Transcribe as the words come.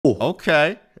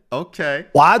Okay. Okay.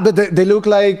 What? But they look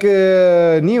like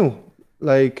new.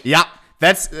 Like. Yeah,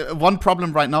 that's one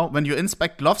problem right now. When you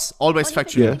inspect gloves, always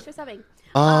factory. Yeah.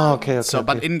 Ah, okay. So,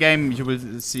 but in game you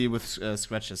will see with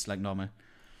scratches like normal.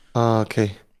 Ah,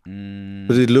 okay.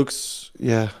 But it looks,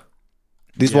 yeah.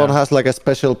 This one has like a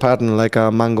special pattern, like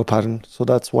a mango pattern. So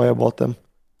that's why I bought them.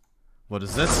 What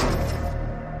is this?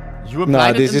 You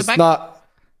applied this it in is the back? not.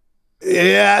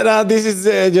 Yeah, no, this is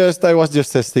just. I was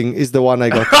just testing. It's the one I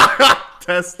got.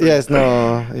 Testing. Yes,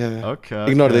 no, yeah.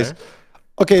 Okay. Ignore this.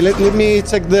 Okay, let me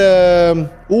check the.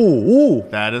 Ooh.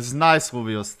 That is nice,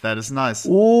 Rubius. That is nice.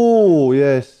 Ooh,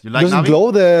 yes. You like Does Navi? it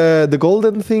glow the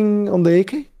golden thing on the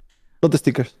AK? Not the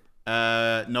stickers.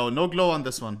 No glow on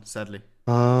this one, sadly.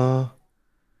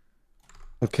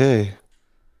 Okay.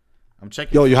 I'm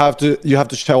checking. Yo, you have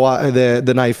to show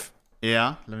the knife.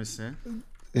 Yeah, let me see.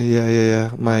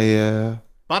 Yeah. My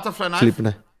Butterfly knife? flip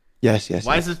knife. Yes.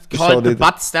 Why is it called the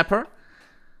butt stepper?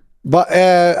 But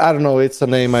I don't know, it's a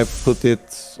name I put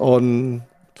it on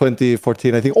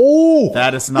 2014, I think. Oh!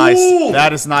 That is nice. Oh!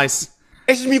 That is nice.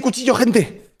 Ese es mi cuchillo,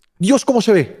 gente. Dios, cómo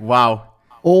se ve. Wow.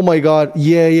 Oh my god.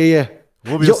 Yeah.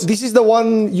 Yo, this is the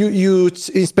one you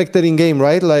inspected in game,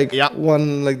 right? Like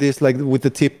one like this, like with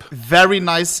the tip. Very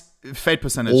nice fade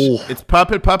percentage. Oh. It's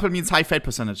purple. Purple means high fade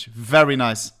percentage. Very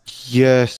nice. Yes.